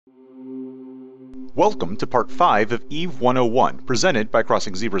Welcome to Part 5 of EVE 101, presented by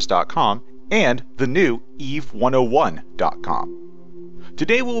CrossingZebras.com and the new EVE101.com.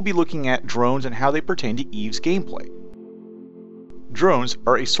 Today we will be looking at drones and how they pertain to EVE's gameplay. Drones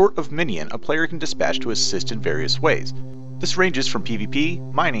are a sort of minion a player can dispatch to assist in various ways. This ranges from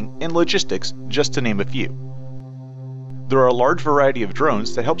PvP, mining, and logistics, just to name a few. There are a large variety of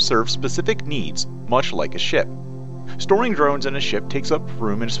drones that help serve specific needs, much like a ship. Storing drones in a ship takes up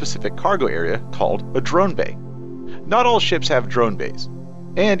room in a specific cargo area called a drone bay. Not all ships have drone bays,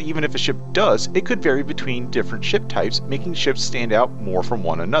 and even if a ship does, it could vary between different ship types, making ships stand out more from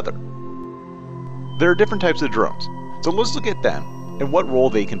one another. There are different types of drones, so let's look at them and what role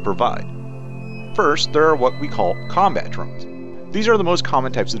they can provide. First, there are what we call combat drones. These are the most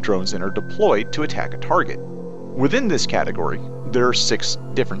common types of drones and are deployed to attack a target. Within this category, there are 6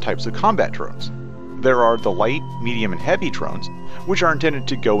 different types of combat drones. There are the light, medium, and heavy drones, which are intended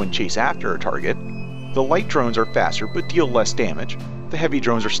to go and chase after a target. The light drones are faster but deal less damage. The heavy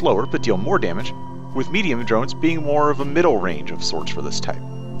drones are slower but deal more damage, with medium drones being more of a middle range of sorts for this type.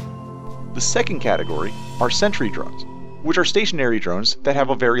 The second category are sentry drones, which are stationary drones that have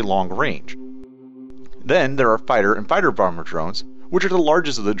a very long range. Then there are fighter and fighter bomber drones, which are the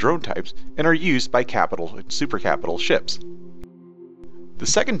largest of the drone types and are used by capital and super capital ships. The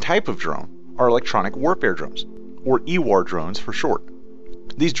second type of drone are electronic warfare drones, or EWAR drones for short.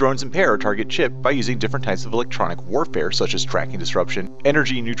 These drones impair a target ship by using different types of electronic warfare such as tracking disruption,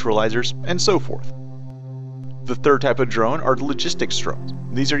 energy neutralizers, and so forth. The third type of drone are logistics drones.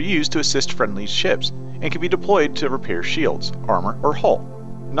 These are used to assist friendly ships and can be deployed to repair shields, armor, or hull.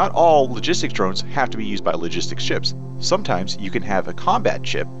 Not all logistics drones have to be used by logistics ships. Sometimes you can have a combat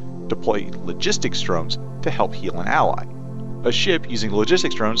ship deploy logistics drones to help heal an ally. A ship using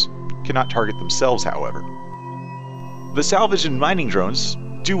logistics drones cannot target themselves, however. The salvage and mining drones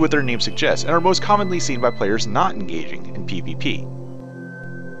do what their name suggests and are most commonly seen by players not engaging in PvP.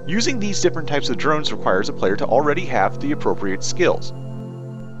 Using these different types of drones requires a player to already have the appropriate skills.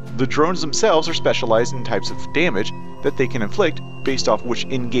 The drones themselves are specialized in types of damage that they can inflict based off which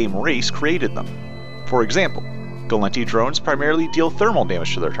in-game race created them. For example, Gallente drones primarily deal thermal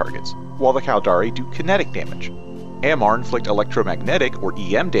damage to their targets, while the Caldari do kinetic damage. Ammar inflict electromagnetic or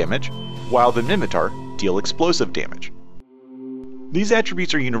EM damage, while the Minmatar deal explosive damage. These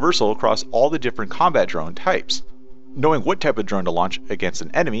attributes are universal across all the different combat drone types. Knowing what type of drone to launch against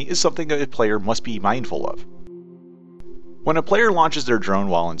an enemy is something that a player must be mindful of. When a player launches their drone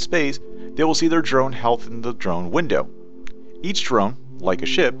while in space, they will see their drone health in the drone window. Each drone, like a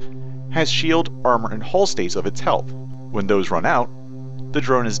ship, has shield, armor, and hull states of its health. When those run out, the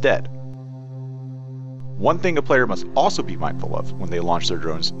drone is dead. One thing a player must also be mindful of when they launch their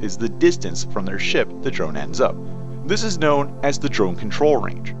drones is the distance from their ship the drone ends up. This is known as the drone control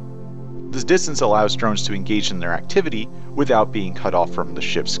range. This distance allows drones to engage in their activity without being cut off from the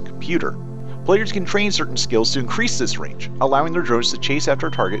ship's computer. Players can train certain skills to increase this range, allowing their drones to chase after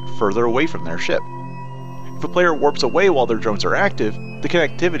a target further away from their ship. If a player warps away while their drones are active, the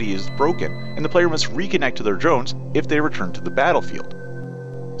connectivity is broken, and the player must reconnect to their drones if they return to the battlefield.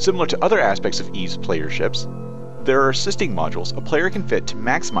 Similar to other aspects of EVE's player ships, there are assisting modules a player can fit to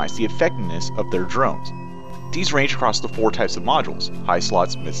maximize the effectiveness of their drones. These range across the 4 types of modules: high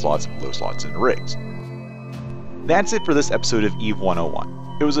slots, mid slots, low slots, and rigs. That's it for this episode of EVE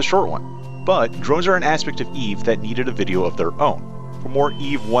 101. It was a short one, but drones are an aspect of EVE that needed a video of their own. For more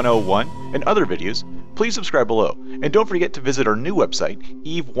EVE 101 and other videos, please subscribe below, and don't forget to visit our new website,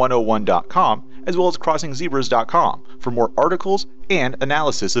 EVE101.com, as well as CrossingZebras.com for more articles and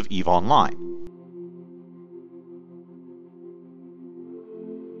analysis of EVE Online.